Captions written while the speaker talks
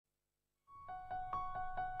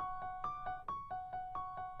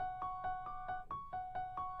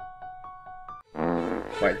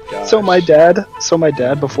my god. So my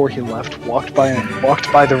dad, before he left, walked by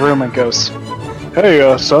the room and goes,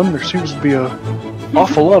 "Hey, son, there seems to be a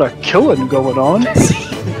awful lot of killing going on."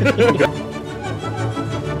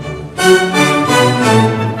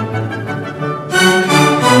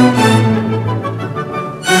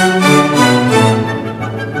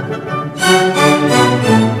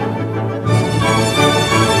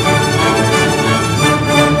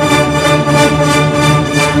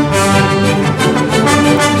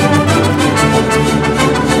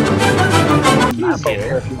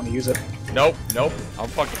 If you want to use it. Nope, nope. I'm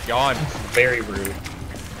fucking gone. Very rude.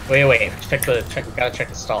 Wait. Gotta check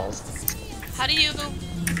the stalls. How do you?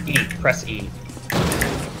 E. Press E.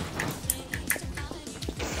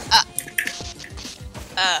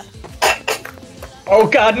 Oh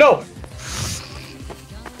god, no!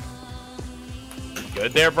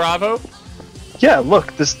 Good there, Bravo? Yeah,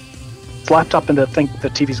 look, this laptop and the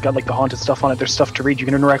TV's got like the haunted stuff on it. There's stuff to read. You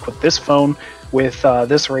can interact with this phone, with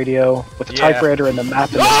this radio, with the typewriter, and the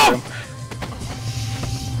map in this room.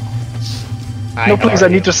 No, please, I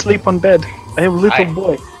need to sleep on bed. I am little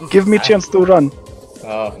boy. Give me a chance to run.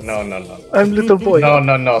 Oh, no. I'm little boy.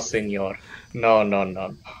 No, senor.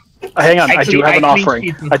 No. Hang on, I do have an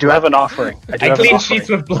offering. I clean sheets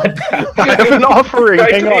with blood. I have an offering.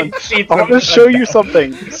 Hang on. I want to show you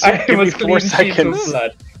something. Give me 4 seconds.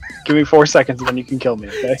 Give me 4 seconds and then you can kill me,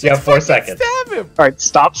 okay? You have 4 seconds. Stab him! Alright,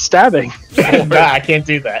 stop stabbing. Nah, I can't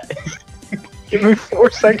do that. Give me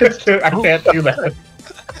 4 seconds. I can't do that.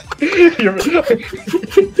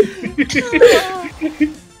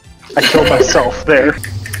 I killed myself there.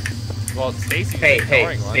 Well, Stacy's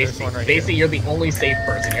Hey, Stacy, you're the only safe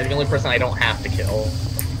person. You're the only person I don't have to kill.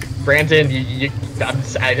 Brandon,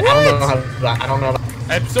 I don't know.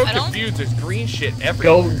 I'm so confused. There's green shit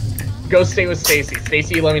everywhere. Go stay with Stacy.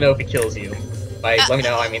 Stacy, let me know if he kills you. Like, let me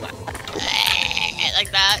know. I mean,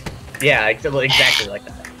 like that. Yeah, exactly like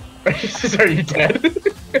that. Are you dead?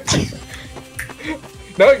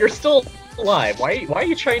 No, you're still alive. Why are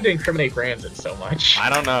you trying to incriminate Brandon so much? I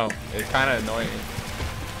don't know. It's kind of annoying.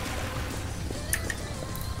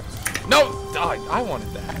 No! Oh, I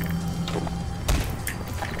wanted that.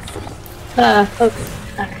 Okay.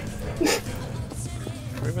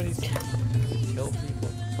 Everybody's killed people.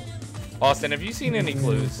 Austin, have you seen any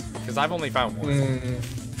clues? Because I've only found one.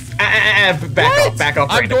 Back off,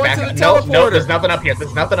 I'm Brandon. going to the teleporter. No, there's nothing up here.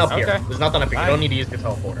 There's nothing up here. Okay. There's nothing up here. You don't need to use the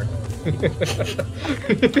teleporter.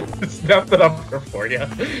 There's nothing up here for you.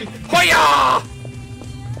 Hoya!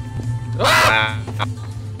 Wow.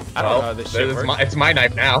 I don't know how this shit works. It's my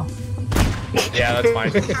knife now. Yeah, that's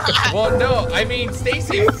fine. Well, no, I mean,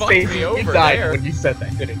 Stacy fucked me over you died there. when you said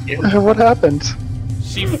that, didn't you? What happened?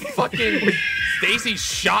 She fucking... Stacy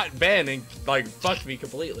shot Ben and, like, fucked me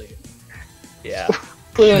completely. Yeah.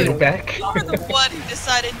 You're back. You're the one who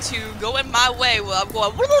decided to go in my way while I'm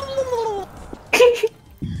going...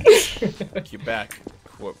 Get back.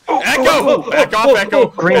 Whoa. Echo! Back off, Echo!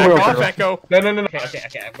 Back off, Echo! No.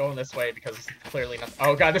 Okay, I'm going this way because it's clearly not.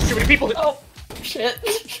 Oh god, there's too many people! Oh, shit.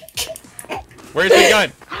 Where's the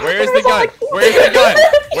gun? Where's the gun? Where's the gun?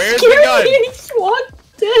 Where's the gun? He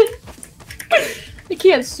swapped it. I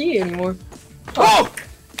can't see anymore. Oh!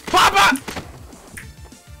 Papa!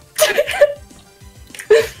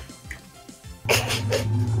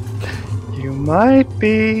 You might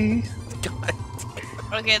be.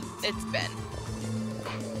 Okay, it's Ben.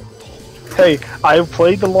 Hey, I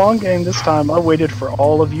played the long game this time. I waited for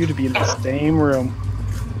all of you to be in the same room.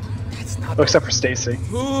 Oh, except for Stacy.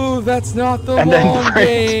 Ooh, that's not the And long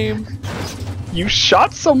then game. You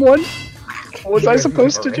shot someone? Was I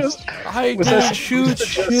supposed to just... I was didn't shoot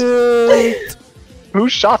shit. Who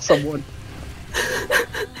shot someone?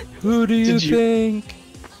 Who do you think?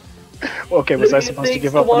 Okay, was I supposed to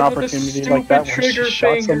give up an opportunity like that when she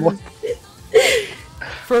shot someone?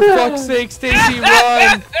 For fuck's sake, Stacy,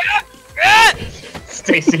 run!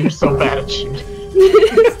 Stacy, you're so bad at shooting.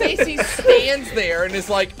 Stacy stands there and is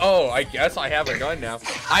like, oh, I guess I have a gun now.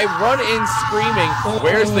 I run in screaming,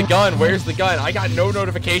 where's the gun? Where's the gun? I got no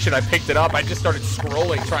notification. I picked it up. I just started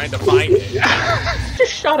scrolling trying to find it.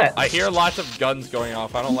 Just shot it. I hear lots of guns going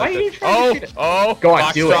off. I don't like it. Oh, go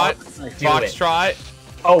on, do it. Foxtrot.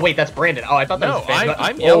 Oh wait, that's Brandon. Oh, I thought that was Ben.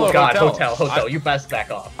 I'm Yellow Oh god, Hotel. You best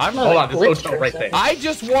back off. Hold on, there's hotel right there. I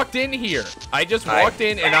just walked in here. I just walked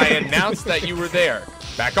in and I announced that you were there.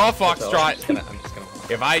 Back off, Foxtrot.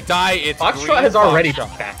 If I die, it's Foxtrot has already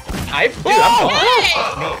back. I'm gone.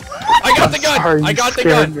 I got the gun. Sorry, I got the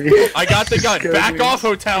scared gun. me. I got the gun. Back off,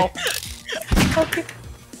 Hotel.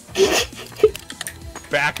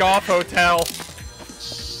 Back off, Hotel.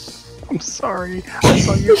 I'm sorry. I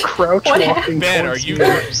saw you crouch What walking. Ben, towards me.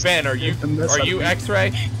 are you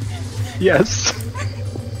X-ray? Yes.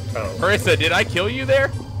 Oh. Marissa, did I kill you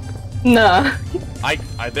there? Nah.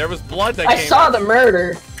 There was blood that I came saw out. the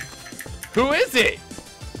murder. Who is it?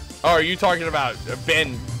 Oh, are you talking about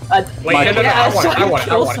Ben? Wait, no, Yeah, I want it, I you want it, I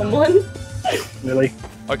kill want it. someone. Really?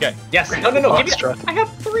 Okay. Yes. No. Give me Foxtrot. I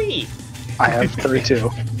have 3. I have 3 too.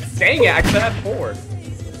 Dang it! I could have 4.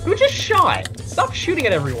 Who just shot? Stop shooting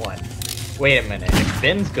at everyone. Wait a minute. If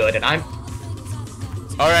Ben's good and I'm.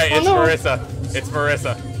 All right, Oh, it's no. Marissa. It's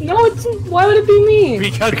Marissa. No, it's. Why would it be me?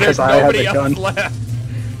 Because Because there's I have nobody the else gun. left.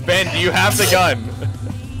 Ben, do you have the gun?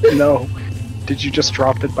 No. Did you just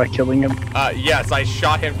drop it by killing him? Yes, I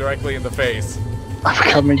shot him directly in the face. I'm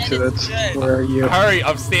coming to it. Where are you? Hurry,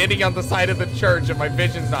 I'm standing on the side of the church and my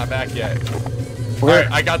vision's not back yet. Where?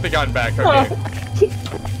 Alright, I got the gun back. Okay.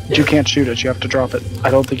 You can't shoot it. You have to drop it.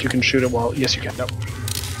 I don't think you can shoot it while. Yes, you can. Nope.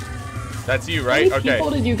 That's you, How right? many Okay.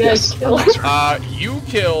 people did you guys Yes. kill? You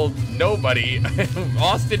killed nobody.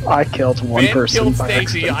 Austin. I killed one Ben person killed by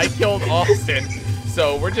Stacy. accident. I killed Austin.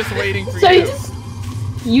 So we're just waiting for So you.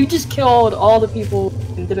 you just killed all the people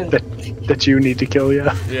and didn't. That you need to kill,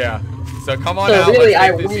 yeah. Yeah. So come on So out. really,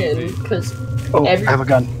 I let's make this win easy. because. Oh, I have a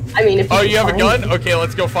gun. I mean, if Oh, can you have a find gun? me. Okay,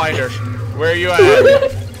 let's go find her. Where are you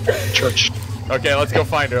at? Church. Okay, let's go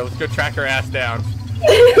find her. Let's go track her ass down.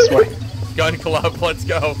 This way. Gun club, let's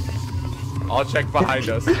go. I'll check behind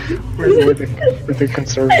us. We're the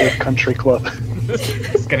conservative country club.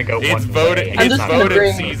 It's gonna go It's one voted- way. I'm it's just gonna voted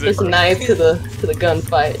bring season. this knife to the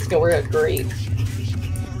gunfight. It's gonna work out great.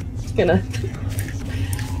 It's gonna.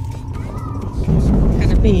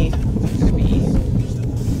 Speed.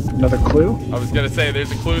 Another clue? I was gonna say,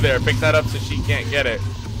 there's a clue there. Pick that up so she can't get it.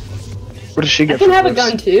 What does she I get can for have a clues?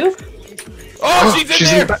 gun too. Oh, she's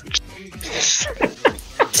in there!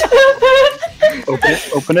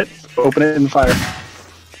 Open it, and fire.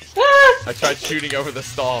 I tried shooting over the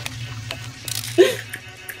stall.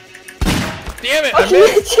 Damn it! I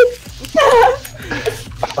missed.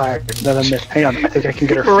 I fired. Then I missed. Hang on, I think I can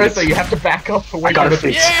get her. Marissa, feet. you have to back up away I got her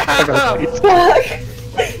from the feet. I got her feet. Fuck.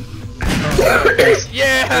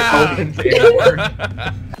 Yeah! Opens it works.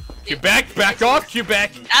 Quebec, back off,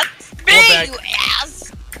 Quebec! That's me, back. you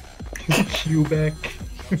ass! Quebec.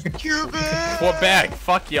 Cuban! Quebec,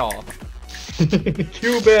 fuck y'all.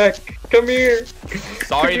 Quebec, come here.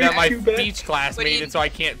 Sorry that my Quebec. speech class What do made you- it so I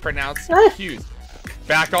can't pronounce Ah. Q's.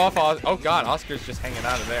 Back off, oh god, Oscar's just hanging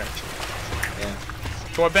out of there. Yeah.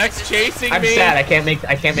 Quebec's chasing I'm me! sad. I can't make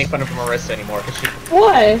fun of Marissa anymore because she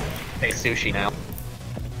Why? makes sushi now.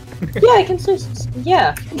 Yeah, I can say.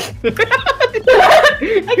 Yeah.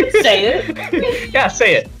 I can say it. Yeah,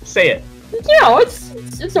 say it. Say it. You know, it's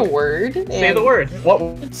a word. Say the word. What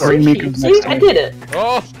It's word? Bring me sushi. next See, I time. did it.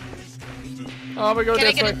 Oh! Oh, I'm gonna go Can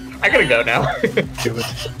I this get way. it? I gotta go now. Do it.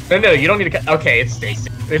 No, you don't need to. Okay, it's Stacy.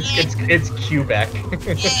 It's Quebec.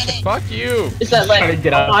 Fuck you! Is that Trying to like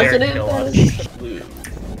get out there and positive? kill us.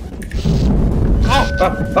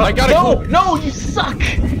 I gotta No, you suck.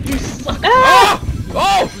 You suck. Ah! Oh!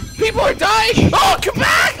 Oh! People are dying! Oh, come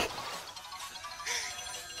back!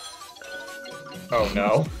 Oh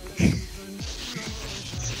no.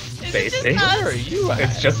 Stacy. Where are you at?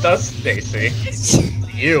 It's just us, Stacy. It's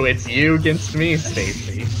you against me,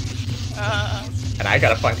 Stacy. And I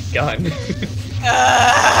gotta find a gun.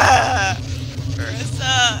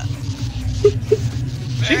 Marissa!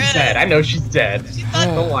 She's dead. I know she's dead.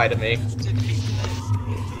 Don't lie to me.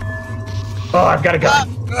 Oh, I've got a gun.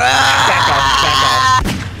 Back off.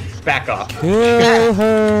 Back off. Kill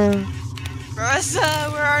her!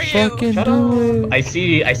 Marissa, where are you? Fucking Shut do up. it! I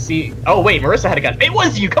see. Oh wait, Marissa had a gun. It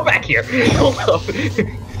was you. Come back here. Hold up.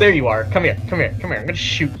 There you are. Come here. I'm gonna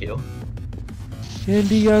shoot you.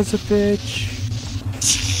 India's a bitch.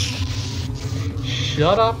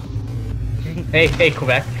 Shut up. Hey,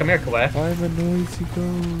 Quebec. Come here, Quebec. I'm a noisy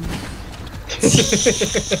ghost.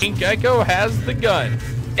 King Gecko has the gun.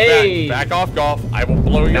 Hey. Back off, Golf. I will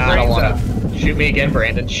blow your Nah, I don't brains out. wanna. Shoot me again,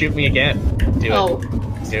 Brandon. Shoot me again. Do it. Oh,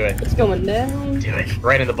 Do it. it's going down. Do it.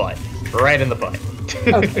 Right in the butt. Right in the butt.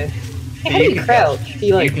 Okay. How do you crouch? Do you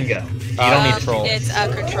You like? can go. You don't need to troll. It's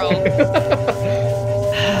control.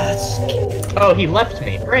 Oh, he left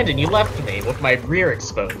me. Brandon, you left me with my rear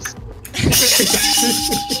exposed.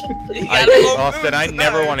 Austin, I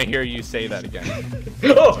never want to hear you say that again.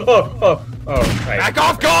 Oh, right. Back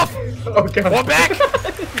off, Golf! Oh, God. Go back!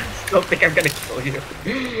 Still think I'm gonna kill you.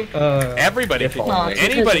 Everybody if can only. kill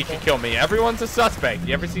me. Anybody can kill me. Everyone's a suspect.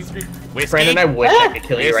 You ever see Scream? Whiskey? Brandon, I wish I could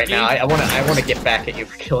kill you right Whiskey? now. I wanna get back at you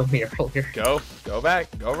for killing me earlier. Go back.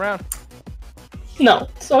 Go around. No,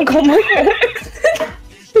 so I'm going my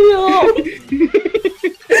No.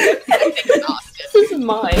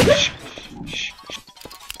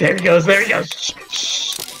 There he goes. There he goes.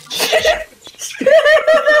 Shh.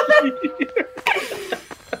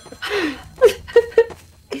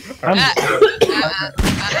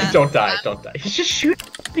 Don't die. Don't die. He's just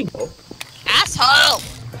shooting. Asshole!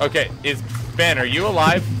 Okay, is Ben, are you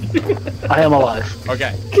alive? I am alive.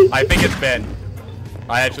 Okay, I think it's Ben.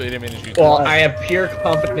 I actually didn't mean to shoot. Well, I have pure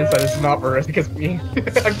confidence that it's not Marissa because me.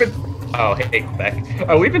 I've been. Oh, hey, Beck.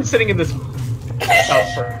 Oh, we've been sitting in this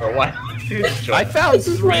house for a while. I found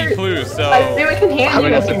 3 clues, so. I think we can hand I'm you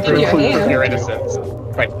gonna have what's to in your prove hand. your innocence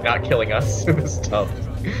by not killing us in this tub.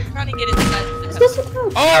 I'm trying to get inside the house.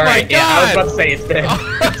 Oh All my right, yeah, I was god! about to say it's Ben.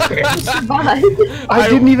 Bye. I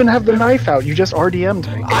didn't even have the knife out. You just RDM'd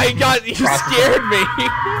me. You scared me!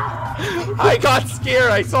 I got scared.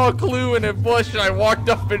 I saw a clue in a bush and I walked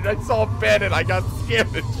up and I saw Ben and I got scared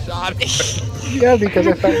and shot him. Yeah, because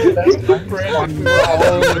I found the best knife. Brandon, we were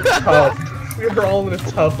all in a tub. We were all in a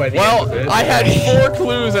tub by the end of it. I had 4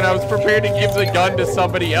 clues and I was prepared to give the gun to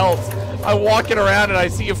somebody else. I'm walking around and I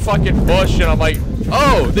see a fucking bush and I'm like,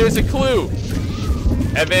 oh, there's a clue.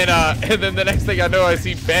 And then the next thing I know, I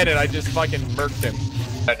see Ben and I just fucking murked him.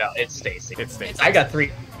 No, it's Stacy. It's Stacy. I got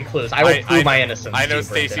 3 clues. I will prove my innocence. I know to you,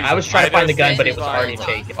 Brandon. Stacy's- I was trying to find the gun, but it was Stacy's already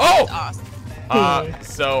lying. taken. Oh! Awesome.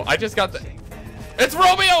 So I just got the. It's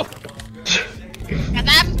Romeo!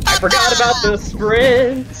 I forgot about the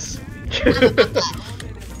sprints.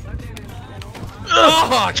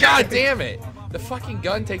 Oh, god damn it! The fucking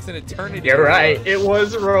gun takes an eternity. You're right. It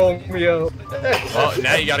was Romeo. Well,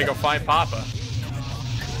 now you gotta go find Papa.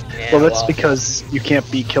 Yeah, Well, that's because you can't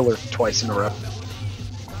be killer twice in a row.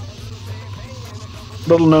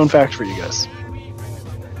 Little known fact for you guys.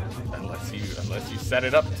 Unless you set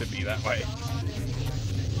it up to be that way.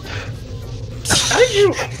 How did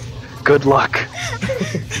you? Good luck.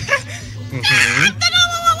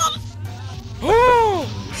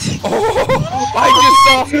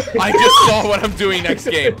 I just saw what I'm doing next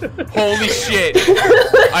game. Holy shit!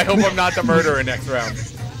 I hope I'm not the murderer next round.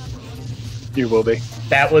 You will be.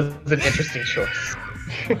 That was an interesting choice.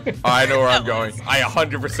 I know where I'm going. I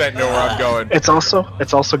 100% know where I'm going. It's also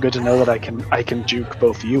good to know that I can juke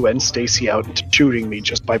both you and Stacy out into shooting me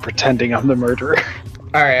just by pretending I'm the murderer.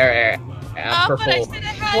 All right. But I Purple. said I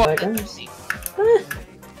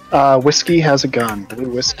had Whiskey has a gun. Blue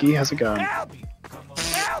whiskey has a gun. How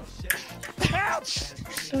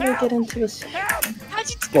do I get into this? How'd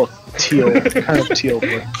you Well, teal, kind of teal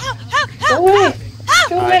blue. Go away!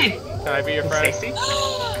 Go away! Can I be your friend? Stacy?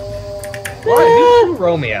 What?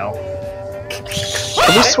 Romeo.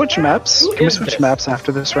 Can we switch maps? Can we is switch this? maps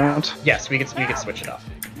after this round? Yes, we can switch it up.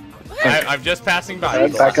 I'm just passing by.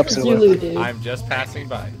 Alright, back up Zulu, Zulu. dude. I'm just passing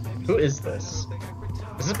by. Who is this?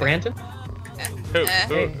 Is this Brandon? Who?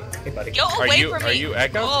 Hey, buddy. Go away from me. Are you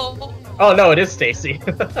Echo? Oh, Oh no, it is Stacy.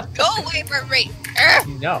 go away from me.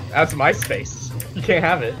 No, that's my space. You can't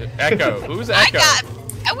have it. Echo. Who's Echo?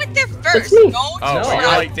 I went there first. me. Oh, No, you're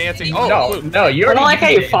I- like dancing. Oh, no, Luke. no, you I don't already like how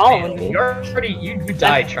you're did it, following man. me. You're already you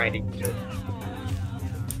died trying to do it.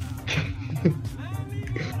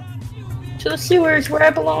 To the sewers where I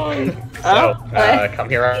belong. So, okay. come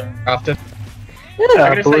here often. I'm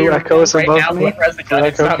gonna tell Blue you Echo is right above now, me. whoever has the Blue gun,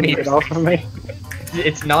 it's Echo, not can you me. get off of me?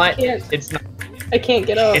 It's not. Can't. It's not. I can't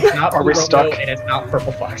get up. It's not. Are we Blue stuck? Romeo, and it's not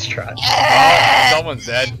Purple Foxtrot, Oh, someone's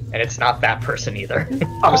dead. and it's not that person either.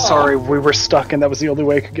 I'm sorry, we were stuck, and that was the only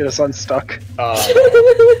way it could get us unstuck.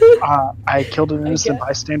 I killed an innocent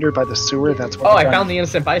bystander by the sewer. That's what. Oh, the I gun- found the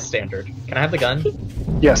innocent bystander. Can I have the gun?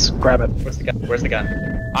 Yes, grab it. Where's the gun? Where's the gun?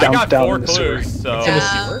 I Down- got down 4 in the sewer. clues, so. It's in the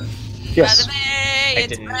sewer. Yes, I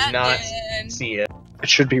did not see it. it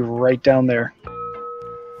should be right down there.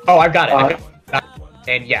 Oh, I've got it. I've got it.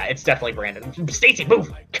 And yeah, it's definitely Brandon. Stacy,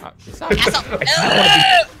 move! It's not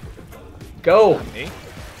Go! me.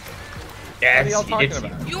 Yeah, What are y'all talking it's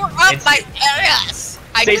about? You were up It's- my ass.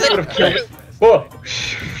 I Stacy would couldn't. have killed it. Whoa!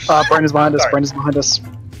 Brandon's behind us. Sorry. Brandon's behind us.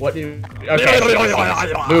 What do? Okay.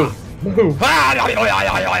 Move! Move!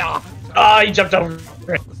 Ah, he jumped over.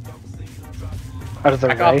 Out of the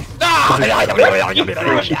Back way.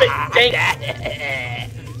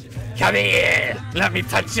 Come here. Let me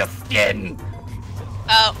touch your skin.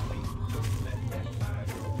 Oh,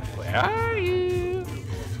 Where are you?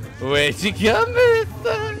 Where'd you go,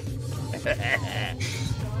 Marissa?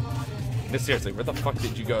 No, seriously, where the fuck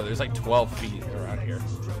did you go? There's like 12 feet around here.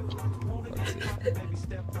 Let's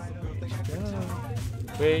see.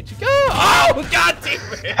 Where'd you go? Oh, god damn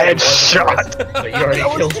it! Headshot. So you already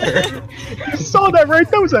killed her. You saw that, right?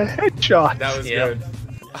 That was a headshot. That was Yep. good.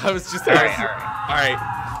 I was just Alright. Alright.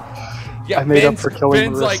 Yeah, I made up Ben's- for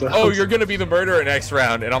killing Ben's like, Marissa. oh, you're gonna be the murderer next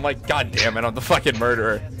round, and I'm like, god damn it, I'm the fucking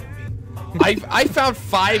murderer. I found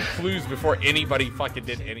 5 clues before anybody fucking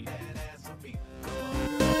did anything.